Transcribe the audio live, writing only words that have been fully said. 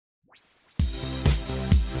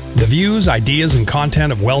The views, ideas, and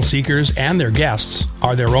content of Well Seekers and their guests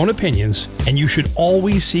are their own opinions, and you should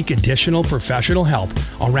always seek additional professional help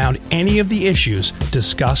around any of the issues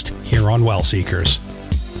discussed here on Well Seekers.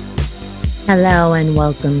 Hello and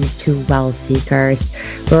welcome to Well Seekers.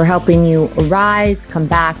 We're helping you rise, come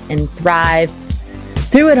back, and thrive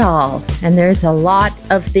through it all. And there's a lot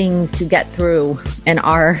of things to get through in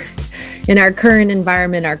our current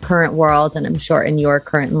environment, our current world, and I'm sure in your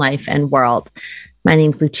current life and world. My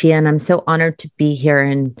name's Lucia, and I'm so honored to be here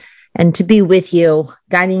and to be with you,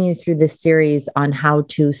 guiding you through this series on how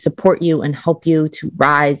to support you and help you to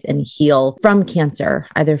rise and heal from cancer,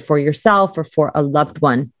 either for yourself or for a loved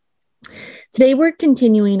one. Today, we're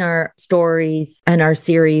continuing our stories and our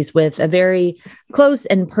series with a very close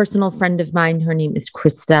and personal friend of mine. Her name is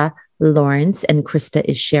Krista Lawrence, and Krista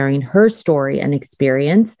is sharing her story and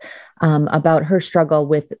experience about her struggle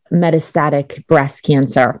with metastatic breast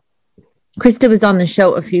cancer. Krista was on the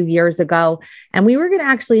show a few years ago, and we were going to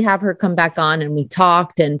actually have her come back on, and we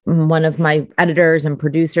talked, and one of my editors and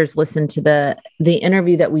producers listened to the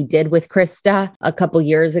interview that we did with Krista a couple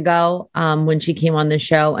years ago when she came on the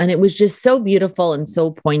show. And it was just so beautiful and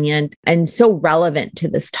so poignant and so relevant to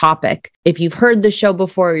this topic. If you've heard the show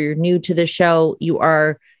before, or you're new to the show, you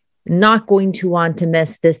are not going to want to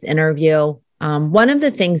miss this interview. One of the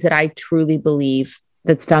things that I truly believe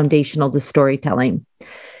that's foundational to storytelling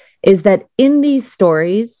is that in these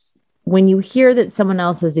stories, when you hear that someone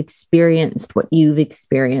else has experienced what you've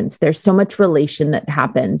experienced, there's so much relation that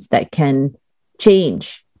happens that can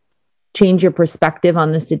change your perspective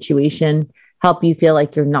on the situation, help you feel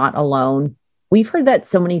like you're not alone. We've heard that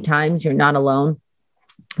so many times, you're not alone.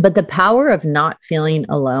 But the power of not feeling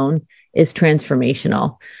alone is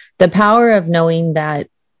transformational. The power of knowing that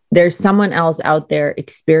there's someone else out there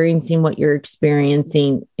experiencing what you're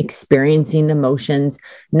experiencing the emotions,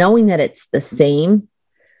 knowing that it's the same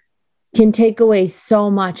can take away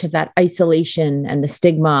so much of that isolation and the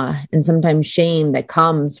stigma and sometimes shame that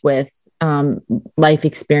comes with life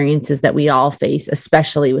experiences that we all face,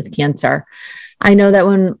 especially with cancer. I know that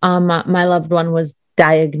when my loved one was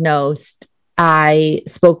diagnosed, I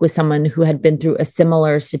spoke with someone who had been through a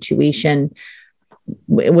similar situation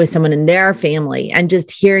with someone in their family, and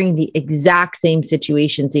just hearing the exact same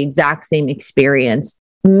situations, the exact same experience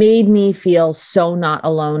made me feel so not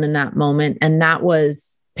alone in that moment. And that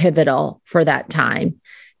was pivotal for that time,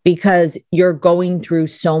 because you're going through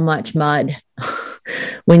so much mud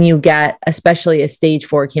when you get, especially a stage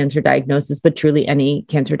 4 cancer diagnosis, but truly any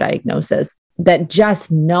cancer diagnosis, that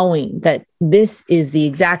just knowing that this is the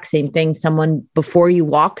exact same thing someone before you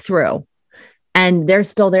walk through, and they're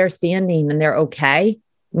still there standing and they're okay,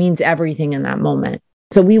 means everything in that moment.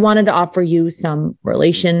 So we wanted to offer you some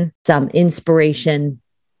relation, some inspiration,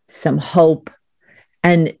 some hope,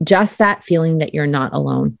 and just that feeling that you're not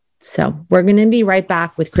alone. So we're going to be right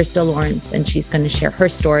back with Krista Lawrence, and she's going to share her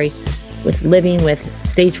story with living with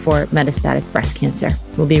stage 4 metastatic breast cancer.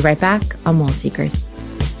 We'll be right back on Well Seekers.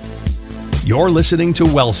 You're listening to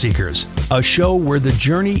Well Seekers, a show where the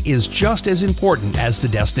journey is just as important as the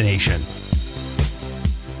destination.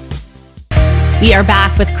 We are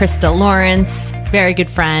back with Krista Lawrence, very good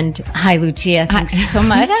friend. Hi, Lucia. Thanks so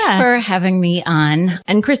much for having me on.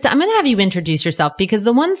 And Krista, I'm going to have you introduce yourself, because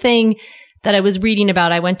the one thing that I was reading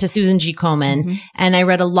about, I went to Susan G. Komen and I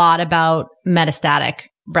read a lot about metastatic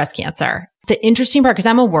breast cancer. The interesting part, because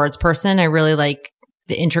I'm a words person, I really like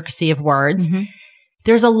the intricacy of words.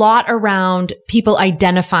 There's a lot around people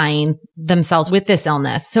identifying themselves with this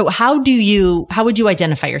illness. So how would you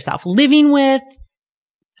identify yourself? Living with?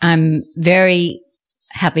 I'm very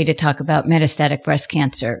happy to talk about metastatic breast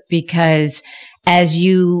cancer, because as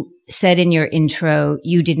you said in your intro,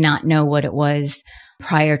 you did not know what it was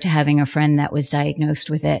prior to having a friend that was diagnosed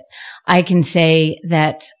with it. I can say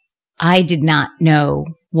that I did not know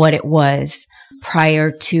what it was prior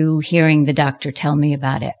to hearing the doctor tell me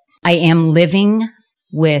about it. I am living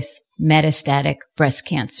with metastatic breast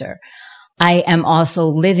cancer. I am also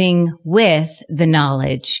living with the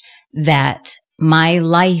knowledge that my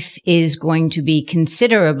life is going to be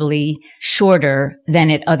considerably shorter than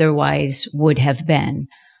it otherwise would have been.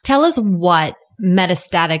 Tell us what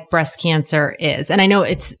metastatic breast cancer is. And I know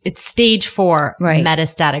it's stage 4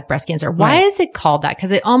 metastatic breast cancer. Why is it called that? Because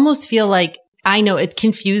it almost feel like, I know it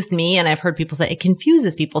confused me, and I've heard people say it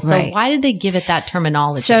confuses people. So why did they give it that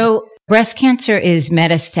terminology? So breast cancer is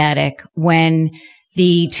metastatic when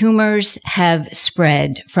the tumors have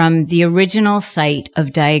spread from the original site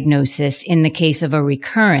of diagnosis in the case of a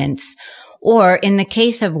recurrence, or in the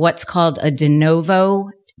case of what's called a de novo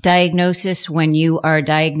diagnosis, when you are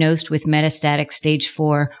diagnosed with metastatic stage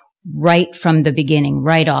 4 right from the beginning,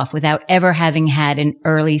 right off, without ever having had an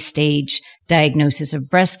early stage diagnosis of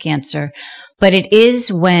breast cancer. But it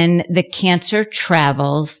is when the cancer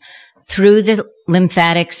travels through the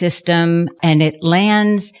lymphatic system and it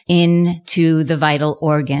lands into the vital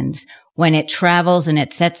organs. When it travels and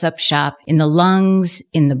it sets up shop in the lungs,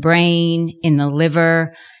 in the brain, in the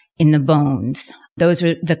liver, in the bones. Those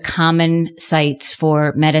are the common sites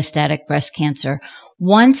for metastatic breast cancer.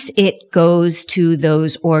 Once it goes to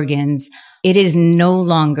those organs, it is no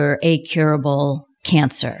longer a curable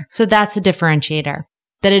cancer. So that's a differentiator,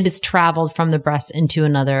 that it has traveled from the breast into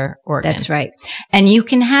another organ. That's right. And you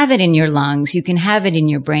can have it in your lungs. You can have it in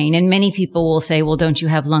your brain. And many people will say, well, don't you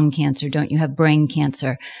have lung cancer? Don't you have brain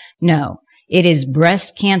cancer? No, it is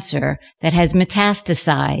breast cancer that has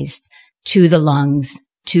metastasized to the lungs,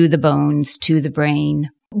 to the bones, to the brain.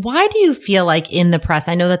 Why do you feel like in the press,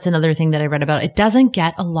 I know that's another thing that I read about, it doesn't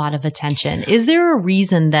get a lot of attention? Is there a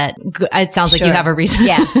reason that, it sounds like you have a reason.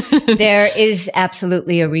 Yeah, there is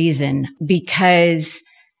absolutely a reason because,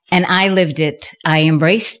 and I lived it, I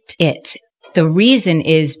embraced it. The reason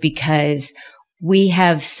is because we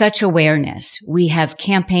have such awareness. We have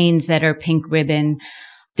campaigns that are pink ribbon.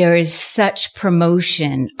 There is such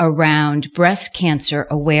promotion around breast cancer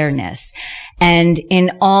awareness. And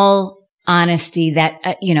in all honesty, that,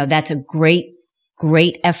 that's a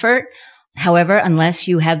great effort. However, unless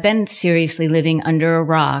you have been seriously living under a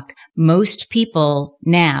rock, most people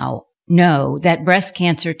now know that breast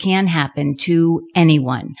cancer can happen to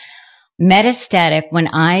anyone. Metastatic, when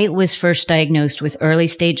I was first diagnosed with early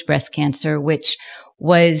stage breast cancer, which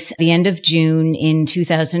was the end of June in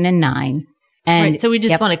 2009. And right. So we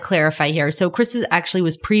just want to clarify here. So Chris actually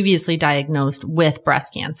was previously diagnosed with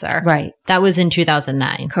breast cancer. Right. That was in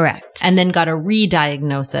 2009. Correct. And then got a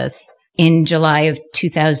re-diagnosis in July of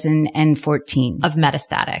 2014 of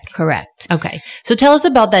metastatic. Correct. Okay. So tell us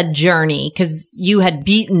about that journey, because you had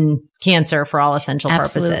beaten cancer for all essential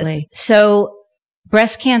Absolutely. purposes. So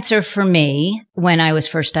breast cancer for me, when I was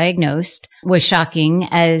first diagnosed, was shocking,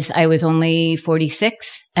 as I was only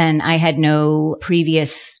 46 and I had no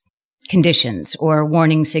previous conditions or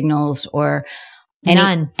warning signals or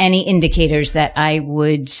any indicators that I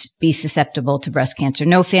would be susceptible to breast cancer.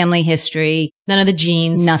 No family history. None of the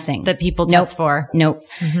genes. Nothing. That people test for. Nope.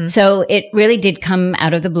 Mm-hmm. So it really did come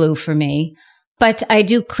out of the blue for me. But I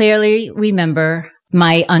do clearly remember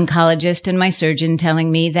my oncologist and my surgeon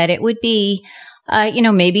telling me that it would be,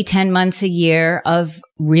 maybe 10 months, a year of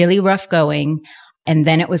really rough going. And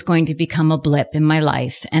then it was going to become a blip in my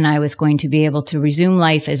life and I was going to be able to resume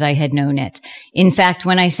life as I had known it. In fact,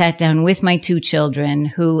 when I sat down with my two children,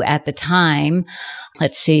 who at the time,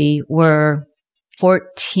 were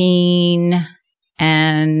 14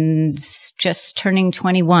 and just turning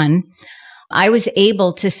 21, I was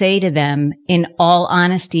able to say to them in all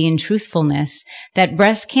honesty and truthfulness that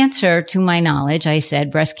breast cancer, to my knowledge, I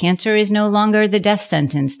said, breast cancer is no longer the death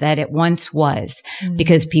sentence that it once was,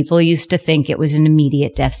 because people used to think it was an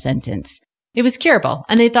immediate death sentence. It was curable.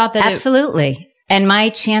 And they thought that absolutely. And my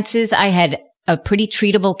chances, I had a pretty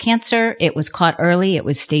treatable cancer. It was caught early. It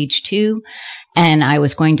was stage 2 and I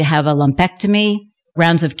was going to have a lumpectomy,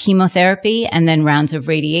 rounds of chemotherapy, and then rounds of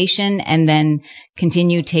radiation, and then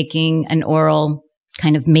continue taking an oral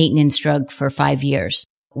kind of maintenance drug for 5 years,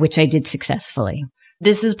 which I did successfully.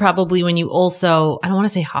 This is probably when you also, I don't want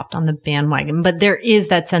to say hopped on the bandwagon, but there is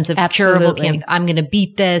that sense of curable cancer. I'm going to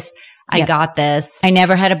beat this. I got this. I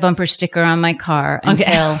never had a bumper sticker on my car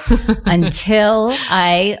until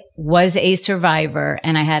I was a survivor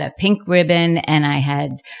and I had a pink ribbon and I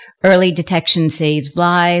had early detection saves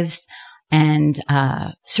lives and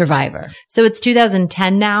survivor. So it's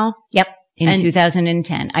 2010 now? Yep. In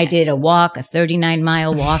 2010, I did a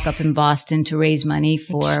 39-mile walk up in Boston to raise money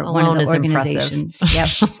for one of the organizations.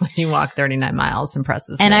 Yep. You walked 39 miles.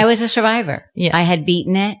 Impressive. And I was a survivor. Yeah. I had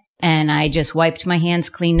beaten it and I just wiped my hands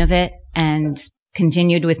clean of it and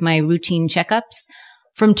continued with my routine checkups.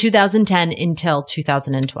 From 2010 until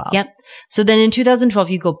 2012. Yep. So then in 2012,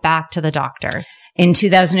 you go back to the doctors. In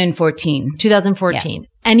 2014. 2014. Yeah.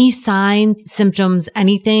 Any signs, symptoms,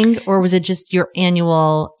 anything? Or was it just your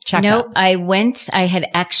annual checkup? No, I went. I had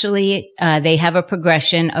actually, they have a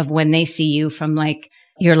progression of when they see you from like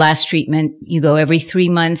your last treatment. You go every 3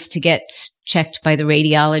 months to get checked by the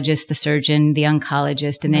radiologist, the surgeon, the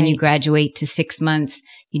oncologist, and then you graduate to 6 months.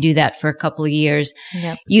 You do that for a couple of years.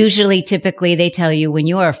 Yep. Usually, typically, they tell you when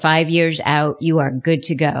you are 5 years out, you are good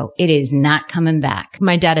to go. It is not coming back.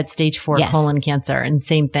 My dad had stage 4 colon cancer, and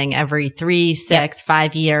same thing every 3, 6,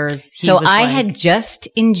 5 years. So I had just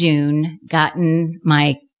in June gotten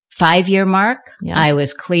my 5-year mark. Yeah. I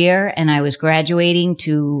was clear and I was graduating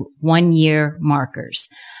to 1 year markers.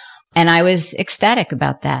 And I was ecstatic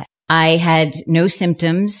about that. I had no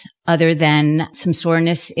symptoms other than some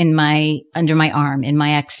soreness under my arm, in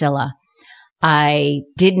my axilla. I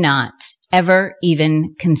did not ever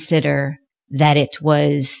even consider that it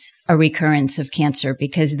was a recurrence of cancer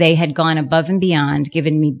because they had gone above and beyond,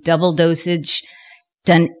 given me double dosage,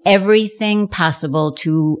 done everything possible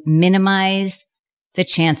to minimize the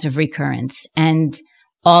chance of recurrence. And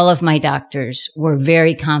all of my doctors were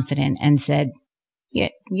very confident and said, yeah,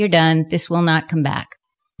 you're done. This will not come back.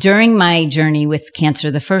 During my journey with cancer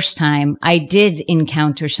the first time, I did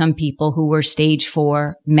encounter some people who were stage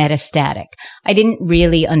 4 metastatic. I didn't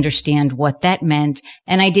really understand what that meant,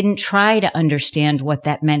 and I didn't try to understand what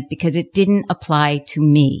that meant because it didn't apply to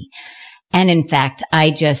me. And in fact, I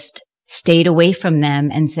just stayed away from them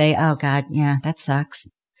and say, oh God, yeah, that sucks.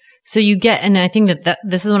 So you get, and I think that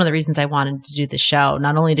this is one of the reasons I wanted to do the show,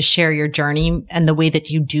 not only to share your journey and the way that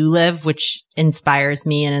you do live, which inspires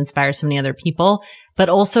me and inspires so many other people, but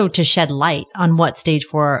also to shed light on what stage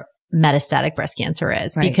 4 metastatic breast cancer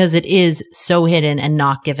is, Right. because it is so hidden and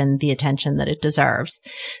not given the attention that it deserves.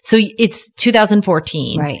 So it's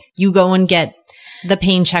 2014. Right. You go and get the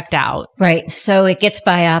pain checked out. Right. So it gets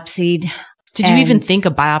biopsied. Did you even think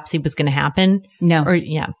a biopsy was going to happen? No. Or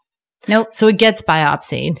yeah. Nope. So it gets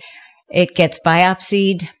biopsied. It gets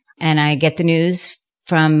biopsied, and I get the news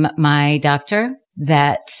from my doctor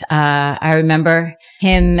that I remember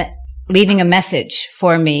him leaving a message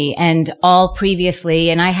for me, and all previously,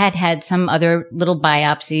 and I had had some other little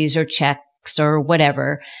biopsies or checks or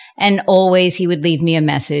whatever, and always he would leave me a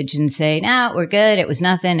message and say, no, we're good. It was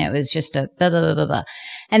nothing. It was just a blah, blah, blah, blah, blah.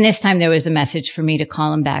 And this time there was a message for me to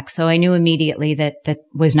call him back. So I knew immediately that that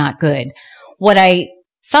was not good. What I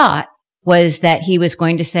thought was that he was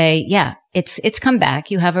going to say, yeah, it's come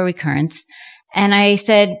back. You have a recurrence. And I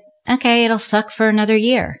said, okay, it'll suck for another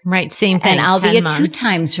year. Right. Same thing. And I'll be a months.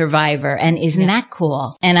 2-time survivor. And isn't that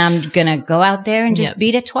cool? And I'm going to go out there and just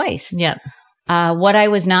beat it twice. Yep. What I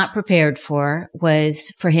was not prepared for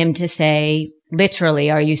was for him to say,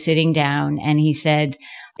 literally, are you sitting down? And he said,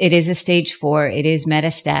 it is a stage 4. It is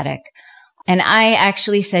metastatic. And I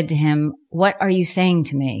actually said to him, what are you saying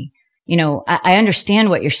to me? You know, I understand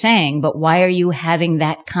what you're saying, but why are you having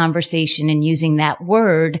that conversation and using that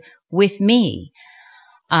word with me?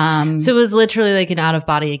 So it was literally like an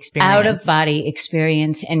out-of-body experience. Out-of-body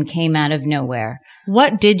experience and came out of nowhere.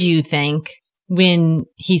 What did you think when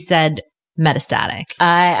he said metastatic?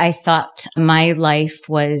 I thought my life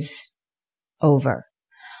was over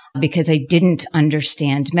because I didn't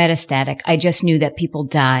understand metastatic. I just knew that people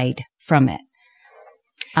died from it.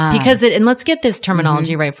 Because and let's get this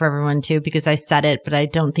terminology right for everyone too, because I said it, but I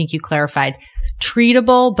don't think you clarified.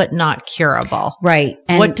 Treatable, but not curable. Right.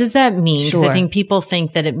 And what does that mean? Because Sure. I think people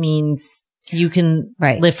think that it means you can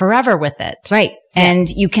Right. live forever with it. Right. And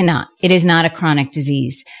you cannot. It is not a chronic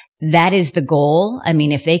disease. That is the goal. I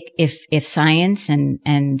mean, if science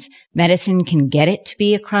and medicine can get it to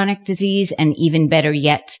be a chronic disease, and even better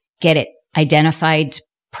yet, get it identified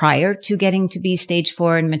prior to getting to be stage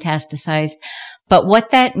 4 and metastasized. But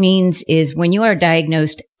what that means is when you are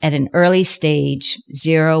diagnosed at an early stage,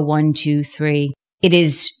 0, 1, 2, 3, it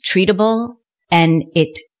is treatable and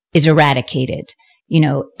it is eradicated. You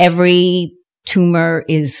know, every tumor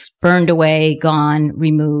is burned away, gone,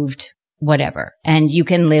 removed, whatever. And you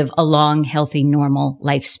can live a long, healthy, normal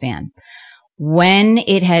lifespan. When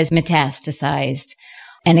it has metastasized,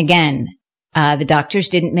 and again, the doctors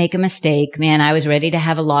didn't make a mistake. Man, I was ready to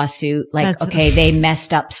have a lawsuit. Okay, they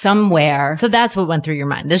messed up somewhere. So that's what went through your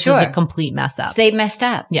mind. This Sure. is a complete mess up. So they messed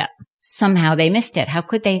up. Yeah. Somehow they missed it. How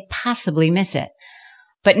could they possibly miss it?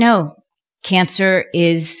 But no, cancer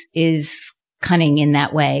is cunning in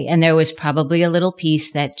that way. And there was probably a little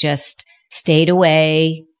piece that just stayed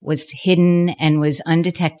away, was hidden and was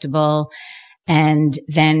undetectable, and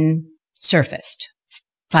then surfaced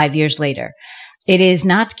 5 years later. It is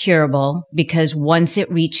not curable because once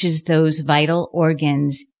it reaches those vital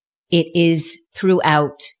organs, it is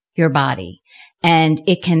throughout your body. And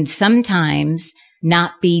it can sometimes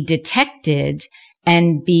not be detected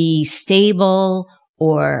and be stable,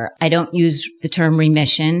 or I don't use the term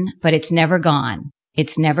remission, but it's never gone.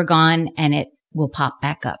 It's never gone, and it will pop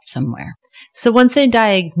back up somewhere. So once they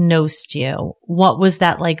diagnosed you, what was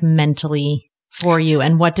that like mentally for you?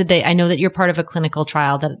 And what did they, I know that you're part of a clinical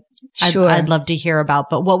trial that Sure. I'd love to hear about,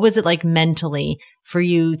 but what was it like mentally for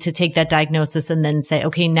you to take that diagnosis and then say,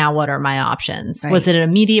 okay, now what are my options? Right. Was it an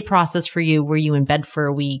immediate process for you? Were you in bed for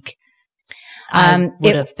a week? I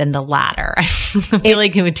would have been the latter. I feel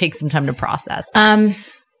like it would take some time to process. I'm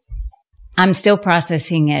still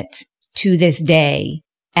processing it to this day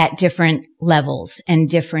at different levels and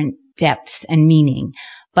different depths and meaning.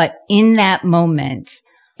 But in that moment,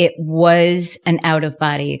 it was an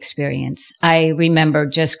out-of-body experience. I remember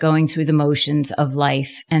just going through the motions of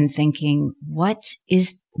life and thinking, what?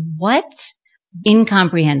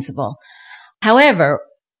 Incomprehensible. However,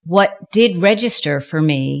 what did register for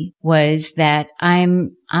me was that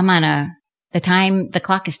I'm on the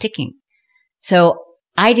clock is ticking. So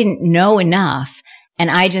I didn't know enough, and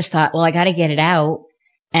I just thought, well, I got to get it out.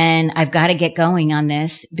 And I've got to get going on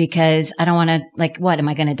this because I don't want to, like, what, am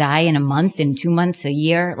I going to die in a month, in 2 months, a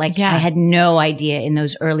year? Like, I had no idea in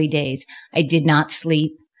those early days. I did not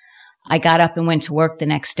sleep. I got up and went to work the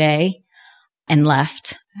next day and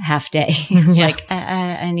left half day. I was like,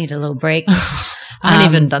 I need a little break. I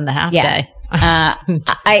haven't even done the half day.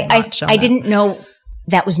 I didn't know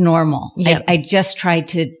that was normal. Yep. I just tried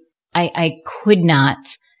to, I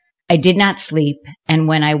did not sleep. And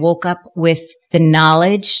when I woke up with the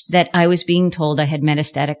knowledge that I was being told I had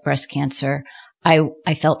metastatic breast cancer,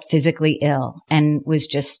 I felt physically ill and was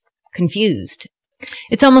just confused.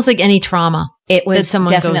 It's almost like any trauma. It was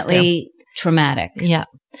definitely traumatic. Yeah.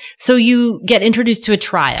 So you get introduced to a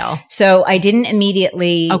trial. So I didn't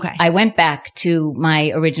immediately. Okay. I went back to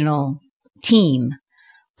my original team.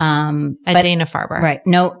 At Dana-Farber. Right.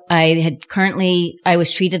 No, I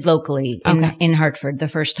was treated locally in Hartford the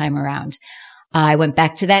first time around. I went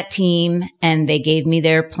back to that team and they gave me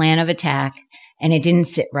their plan of attack, and it didn't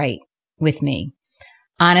sit right with me.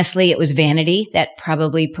 Honestly, it was vanity that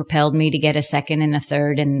probably propelled me to get a second and a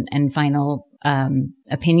third and final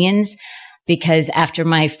opinions, because after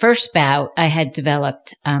my first bout, I had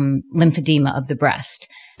developed lymphedema of the breast.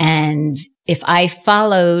 And if I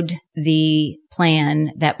followed the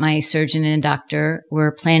plan that my surgeon and doctor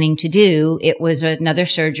were planning to do, it was another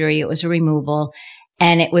surgery, it was a removal,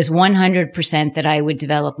 and it was 100% that I would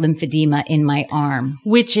develop lymphedema in my arm.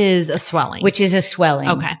 Which is a swelling.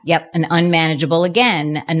 Okay. Yep. An unmanageable,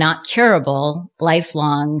 again, a not curable,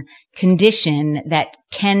 lifelong condition that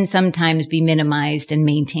can sometimes be minimized and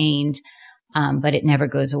maintained, but it never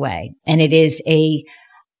goes away. And it is a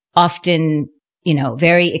often,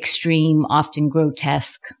 very extreme, often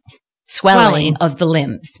grotesque swelling of the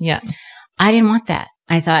limbs. Yeah. I didn't want that.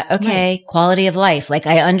 I thought, okay, right. Quality of life. Like,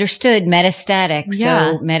 I understood metastatic.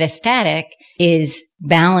 Yeah. So metastatic is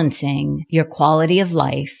balancing your quality of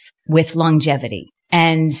life with longevity.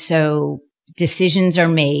 And so decisions are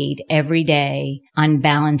made every day on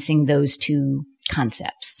balancing those two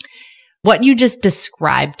concepts. What you just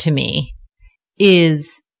described to me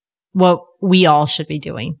is what we all should be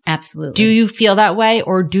doing. Absolutely. Do you feel that way?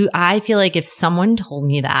 Or do I feel like if someone told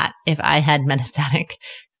me that, if I had metastatic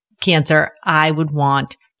cancer, I would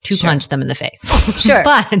want to punch them in the face. Sure.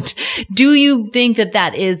 But do you think that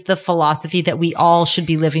that is the philosophy that we all should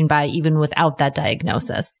be living by, even without that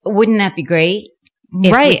diagnosis? Wouldn't that be great?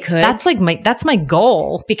 If right. we could? That's my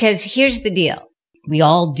goal. Because here's the deal. We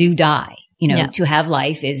all do die. To have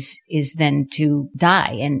life is then to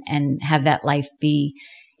die and have that life be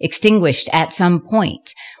extinguished at some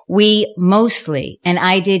point. We mostly, and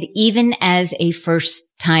I did even as a first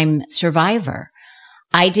time survivor,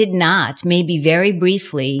 I did not, maybe very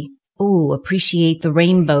briefly, appreciate the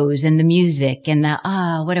rainbows and the music and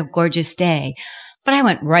what a gorgeous day. But I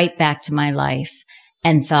went right back to my life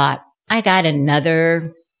and thought, I got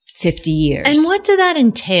another 50 years. And what did that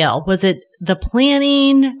entail? Was it the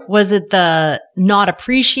planning? Was it the not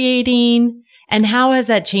appreciating? And how has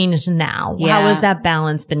that changed now? Yeah. How has that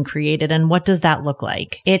balance been created? And what does that look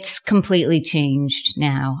like? It's completely changed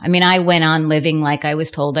now. I mean, I went on living like I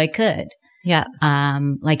was told I could. Yeah.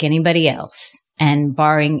 Like anybody else. And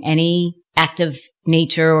barring any act of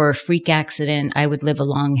nature or freak accident, I would live a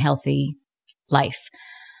long, healthy life.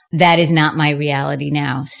 That is not my reality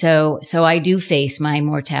now. So I do face my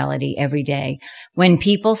mortality every day. When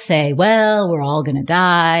people say, well, we're all going to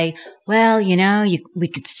die. Well,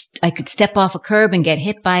 I could step off a curb and get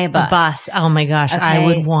hit by a bus. Oh my gosh. Okay. I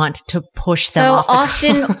would want to push them off the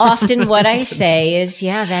curb. So often what I say is,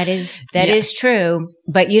 that is true,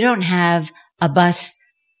 but you don't have a bus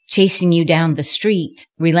chasing you down the street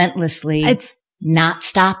relentlessly. It's not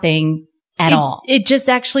stopping at all. It just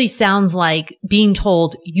actually sounds like being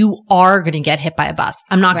told you are going to get hit by a bus.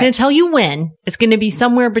 I'm not going to tell you when. It's going to be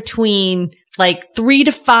somewhere between like 3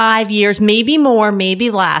 to 5 years, maybe more, maybe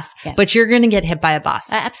less, but you're going to get hit by a bus.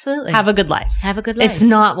 Absolutely. Have a good life. Have a good life. It's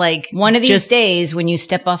not like one of these days when you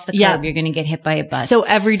step off the curb, you're going to get hit by a bus. So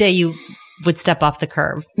every day you would step off the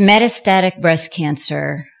curb. Metastatic breast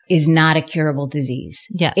cancer is not a curable disease.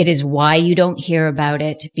 Yeah. It is why you don't hear about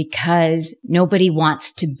it, because nobody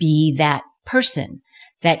wants to be that person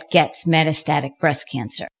that gets metastatic breast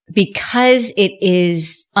cancer, because it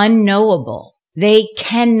is unknowable. They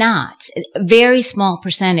cannot. A very small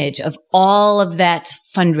percentage of all of that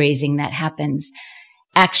fundraising that happens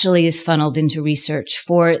actually is funneled into research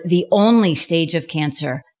for the only stage of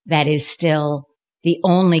cancer that is still the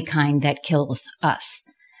only kind that kills us.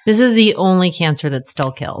 This is the only cancer that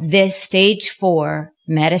still kills. This stage 4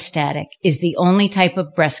 metastatic is the only type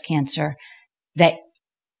of breast cancer that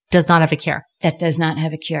does not have a cure. That does not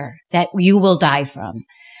have a cure, that you will die from.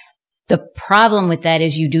 The problem with that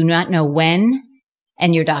is you do not know when,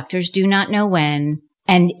 and your doctors do not know when,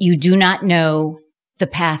 and you do not know the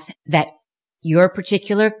path that your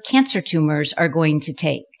particular cancer tumors are going to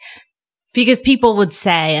take. Because people would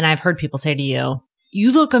say, and I've heard people say to you,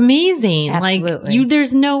 you look amazing. Absolutely. Like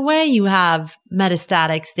there's no way you have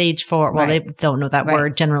metastatic stage 4. Well, Right. they don't know that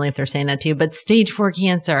word generally if they're saying that to you, but stage 4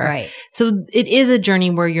 cancer. Right. So it is a journey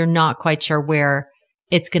where you're not quite sure where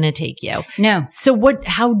it's going to take you. No. So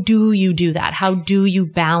how do you do that? How do you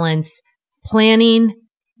balance planning,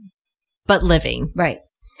 but living? Right.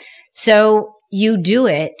 So you do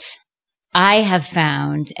it. I have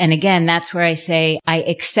found, and again, that's where I say I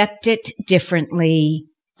accept it differently,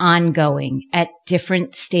 ongoing at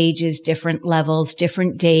different stages, different levels,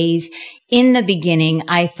 different days. In the beginning,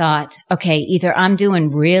 I thought, okay, either I'm doing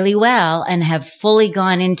really well and have fully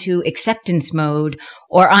gone into acceptance mode,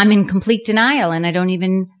 or I'm in complete denial and I don't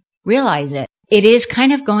even realize it. It is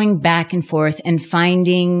kind of going back and forth and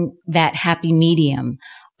finding that happy medium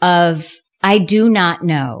of, I do not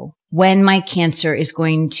know when my cancer is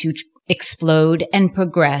going to explode and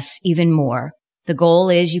progress even more. The goal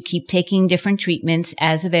is you keep taking different treatments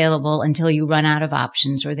as available until you run out of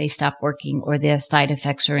options or they stop working or the side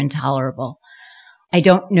effects are intolerable. I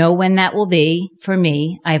don't know when that will be for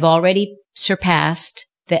me. I've already surpassed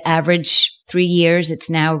the average 3 years. It's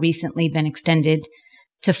now recently been extended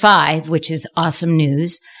to 5, which is awesome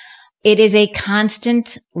news. It is a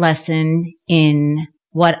constant lesson in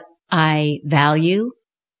what I value,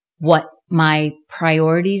 what my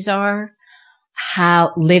priorities are,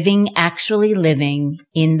 how actually living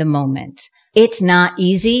in the moment. It's not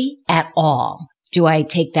easy at all. Do I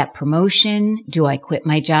take that promotion? Do I quit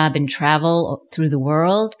my job and travel through the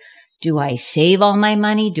world? Do I save all my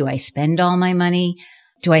money? Do I spend all my money?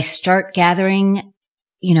 Do I start gathering,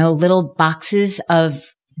 little boxes of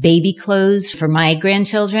baby clothes for my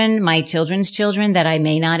grandchildren, my children's children that I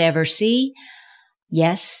may not ever see?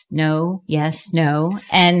 Yes, no, yes, no.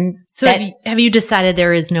 And so have you decided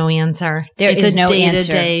there is no answer? There is no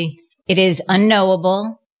answer. Day-to-day. It is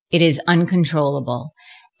unknowable. It is uncontrollable.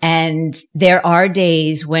 And there are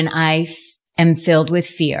days when I am filled with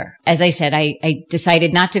fear. As I said, I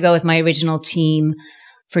decided not to go with my original team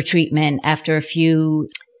for treatment after a few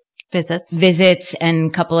visits and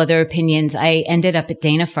a couple other opinions. I ended up at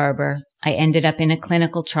Dana-Farber. I ended up in a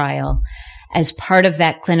clinical trial. As part of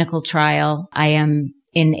that clinical trial, I am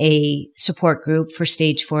in a support group for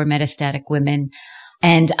stage 4 metastatic women.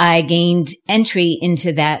 And I gained entry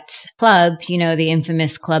into that club, the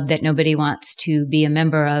infamous club that nobody wants to be a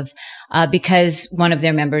member of, because one of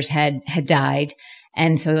their members had died.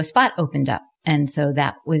 And so a spot opened up. And so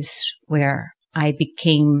that was where I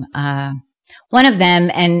became, one of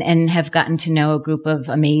them and have gotten to know a group of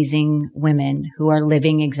amazing women who are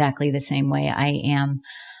living exactly the same way I am.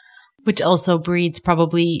 Which also breeds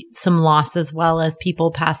probably some loss as well as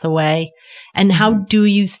people pass away. And how do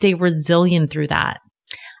you stay resilient through that?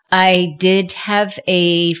 I did have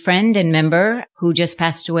a friend and member who just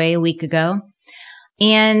passed away a week ago,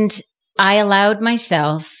 and I allowed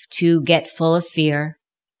myself to get full of fear.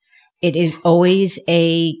 It is always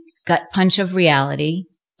a gut punch of reality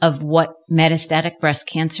of what metastatic breast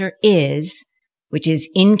cancer is, which is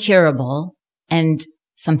incurable and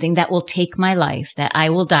something that will take my life, that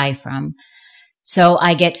I will die from. So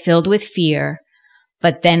I get filled with fear,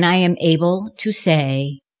 but then I am able to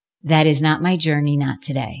say, that is not my journey, not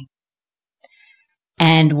today.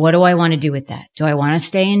 And what do I want to do with that? Do I want to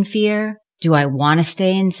stay in fear? Do I want to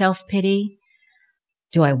stay in self-pity?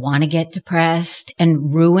 Do I want to get depressed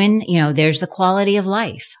and ruin, there's the quality of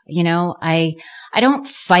life. I don't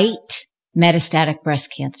fight metastatic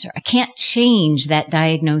breast cancer. I can't change that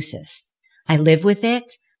diagnosis. I live with it.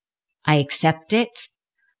 I accept it.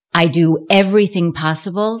 I do everything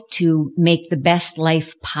possible to make the best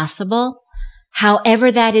life possible.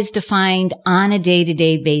 However that is defined on a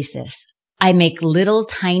day-to-day basis. I make little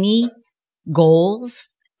tiny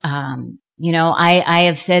goals. I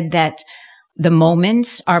have said that the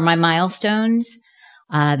moments are my milestones.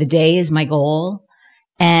 The day is my goal.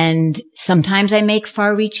 And sometimes I make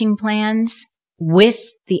far-reaching plans with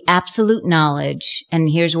the absolute knowledge. And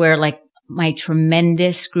here's where my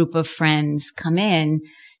tremendous group of friends come in,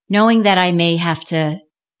 knowing that I may have to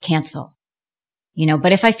cancel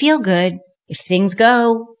but if I feel good, if things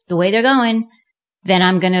go the way they're going, then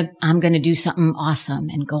I'm going to do something awesome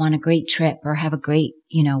and go on a great trip or have a great,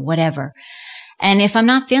 whatever. And if I'm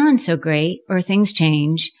not feeling so great or things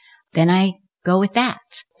change, then I go with that.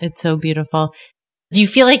 It's so beautiful. Do you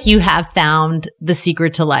feel like you have found the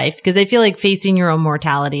secret to life? Because I feel like facing your own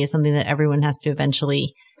mortality is something that everyone has to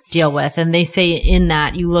eventually deal with. And they say in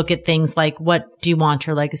that you look at things like, what do you want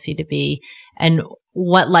your legacy to be? And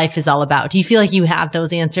what life is all about. Do you feel like you have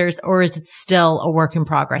those answers, or is it still a work in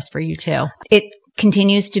progress for you too? It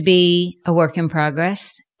continues to be a work in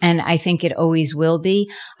progress, and I think it always will be.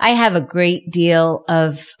 I have a great deal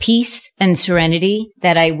of peace and serenity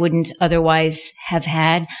that I wouldn't otherwise have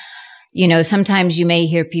had. Sometimes you may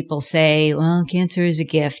hear people say, well, cancer is a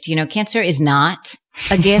gift. Cancer is not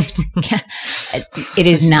a gift. It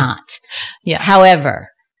is not. Yeah. However,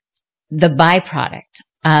 the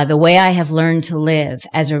byproduct, the way I have learned to live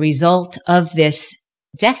as a result of this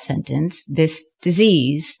death sentence, this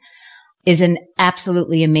disease, is an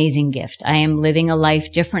absolutely amazing gift. I am living a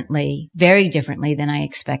life differently, very differently than I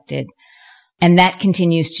expected. And that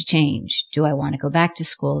continues to change. Do I want to go back to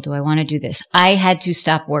school? Do I want to do this? I had to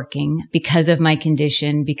stop working because of my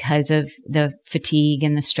condition, because of the fatigue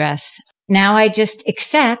and the stress. Now I just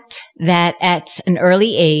accept that at an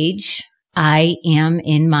early age, I am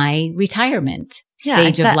in my retirement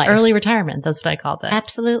stage of life. Early retirement. That's what I called it.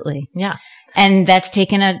 Absolutely. Yeah. And that's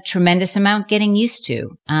taken a tremendous amount getting used to.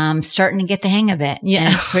 Starting to get the hang of it. Yeah.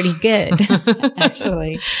 And it's pretty good,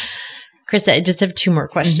 actually. Krista, I just have two more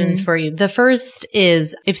questions for you. The first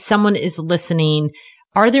is, if someone is listening,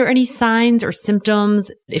 are there any signs or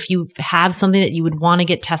symptoms, if you have something that you would want to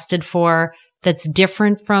get tested for that's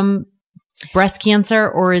different from breast cancer,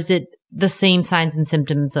 or is it the same signs and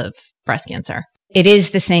symptoms of breast cancer? It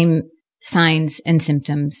is the same signs and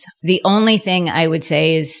symptoms. The only thing I would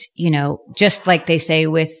say is, just like they say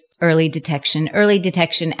with early detection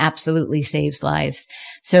absolutely saves lives.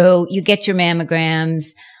 So you get your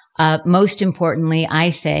mammograms. Most importantly, I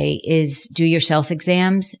say, is do your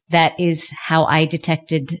self-exams. That is how I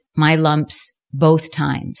detected my lumps both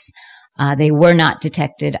times. They were not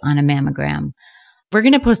detected on a mammogram. We're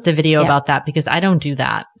going to post a video about that because I don't do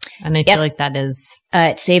that. And I feel like that is...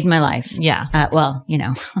 it saved my life. Yeah.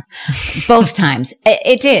 Both times.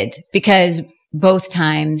 It did, because both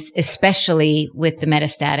times, especially with the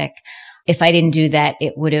metastatic, if I didn't do that,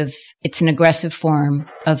 it's an aggressive form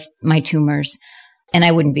of my tumors, and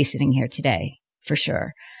I wouldn't be sitting here today for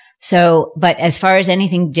sure. So, but as far as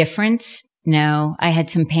anything different, no, I had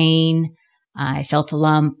some pain. I felt a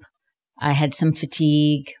lump. I had some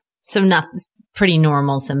fatigue. So not pretty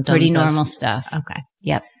normal symptoms. Pretty normal stuff. Okay.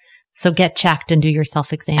 Yep. So get checked and do your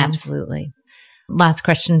self-exams. Absolutely. Last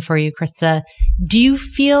question for you, Krista. Do you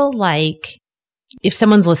feel like if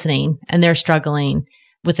someone's listening and they're struggling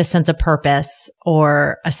with a sense of purpose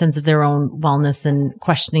or a sense of their own wellness and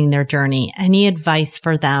questioning their journey, any advice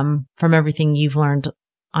for them from everything you've learned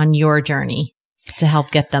on your journey to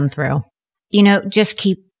help get them through? Just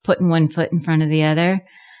keep putting one foot in front of the other.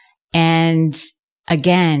 And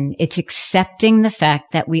again, it's accepting the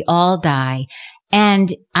fact that we all die.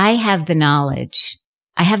 And I have the knowledge.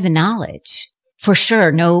 For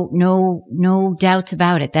sure. No doubts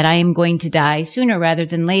about it that I am going to die sooner rather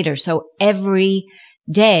than later. So every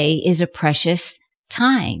day is a precious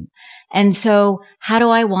time. And so how do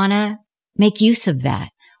I want to make use of that?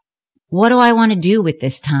 What do I want to do with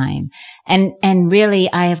this time? And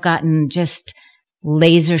really, I have gotten just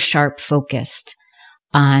laser sharp focused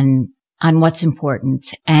on what's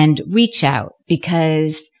important and reach out,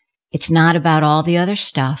 because it's not about all the other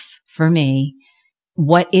stuff for me.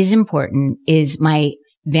 What is important is my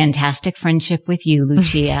fantastic friendship with you,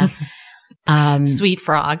 Lucia. Sweet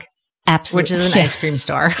Frog. Absolutely. Which is an ice cream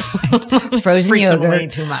store. Frozen yogurt. Way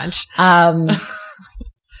too much.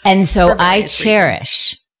 And so I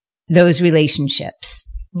cherish those relationships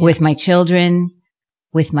with my children,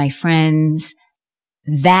 with my friends.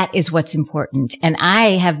 That is what's important. And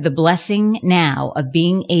I have the blessing now of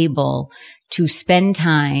being able to spend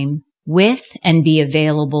time with and be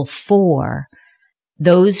available for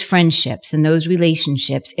those friendships and those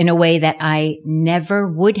relationships in a way that I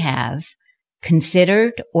never would have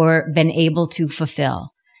considered or been able to fulfill.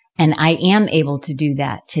 And I am able to do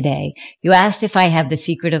that today. You asked if I have the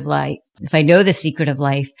secret of life, if I know the secret of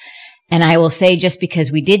life. And I will say, just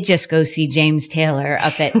because we did just go see James Taylor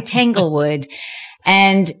up at Tanglewood,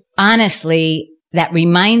 and honestly, that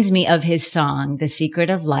reminds me of his song, The Secret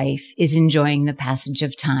of Life is Enjoying the Passage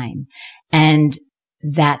of Time. And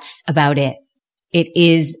that's about it. It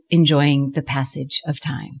is enjoying the passage of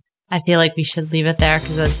time. I feel like we should leave it there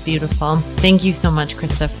because that's beautiful. Thank you so much,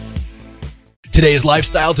 Krista. Today's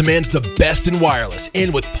lifestyle demands the best in wireless,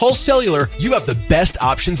 and with Pulse Cellular, you have the best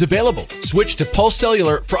options available. Switch to Pulse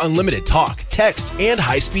Cellular for unlimited talk, text, and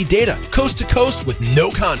high-speed data, coast to coast with no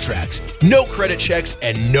contracts, no credit checks,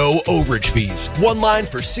 and no overage fees. One line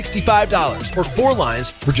for $65 or 4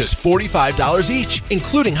 lines for just $45 each,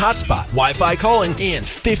 including hotspot, Wi-Fi calling, and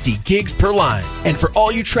 50 gigs per line. And for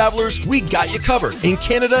all you travelers, we got you covered in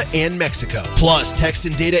Canada and Mexico. Plus, text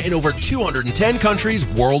and data in over 210 countries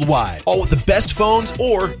worldwide, all with the best phones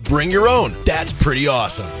or bring your own. That's pretty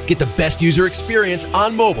awesome. Get the best user experience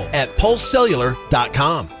on mobile at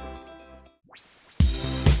pulsecellular.com.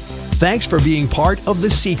 Thanks for being part of the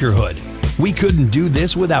Seekerhood. We couldn't do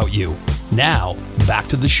this without you. Now, back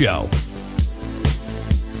to the show.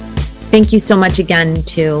 Thank you so much again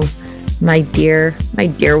to my dear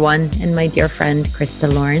one and my dear friend,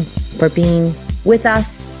 Krista Lawrence, for being with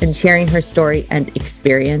us and sharing her story and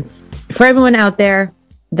experience. For everyone out there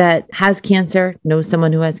that has cancer, knows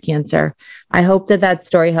someone who has cancer, I hope that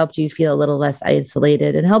story helped you feel a little less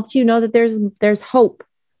isolated and helped you know that there's hope.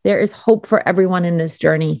 There is hope for everyone in this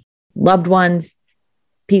journey. Loved ones,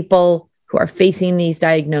 people who are facing these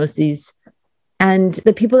diagnoses, and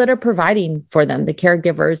the people that are providing for them, the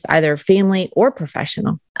caregivers, either family or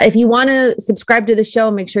professional. If you want to subscribe to the show,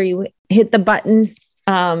 make sure you hit the button.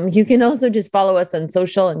 You can also just follow us on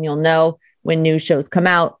social and you'll know when new shows come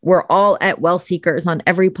out. We're all at Well Seekers on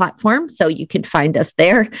every platform, so you can find us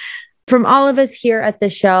there. From all of us here at the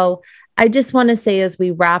show, I just want to say as we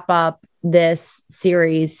wrap up this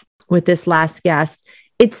series with this last guest,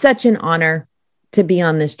 it's such an honor to be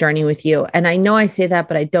on this journey with you. And I know I say that,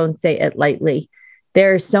 but I don't say it lightly.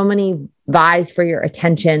 There are so many vies for your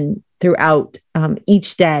attention throughout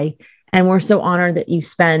each day. And we're so honored that you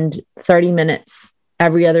spend 30 minutes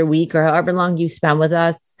every other week or however long you spend with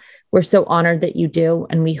us. We're so honored that you do.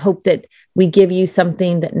 And we hope that we give you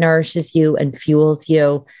something that nourishes you and fuels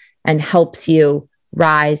you and helps you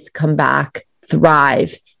rise, come back,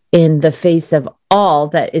 thrive in the face of all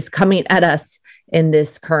that is coming at us in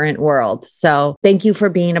this current world. So thank you for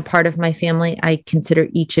being a part of my family. I consider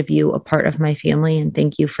each of you a part of my family, and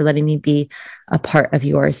thank you for letting me be a part of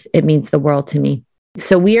yours. It means the world to me.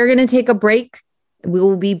 So we are going to take a break. We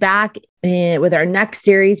will be back with our next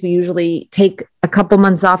series. We usually take a couple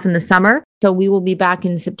months off in the summer. So we will be back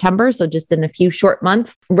in September. So just in a few short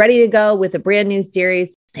months, ready to go with a brand new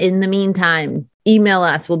series. In the meantime, email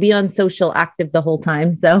us. We'll be on social active the whole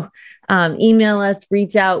time. So email us,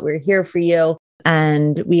 reach out. We're here for you.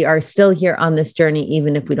 And we are still here on this journey,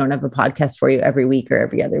 even if we don't have a podcast for you every week or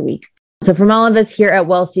every other week. So from all of us here at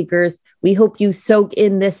Well Seekers, we hope you soak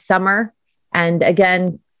in this summer. And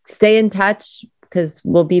again, stay in touch because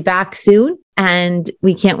we'll be back soon. And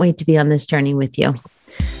we can't wait to be on this journey with you.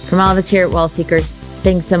 From all of us here at Well Seekers,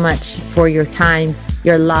 thanks so much for your time,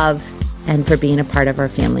 your love, and for being a part of our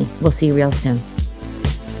family. We'll see you real soon.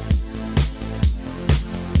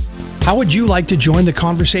 How would you like to join the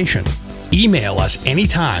conversation? Email us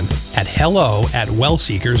anytime at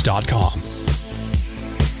hello@wellseekers.com.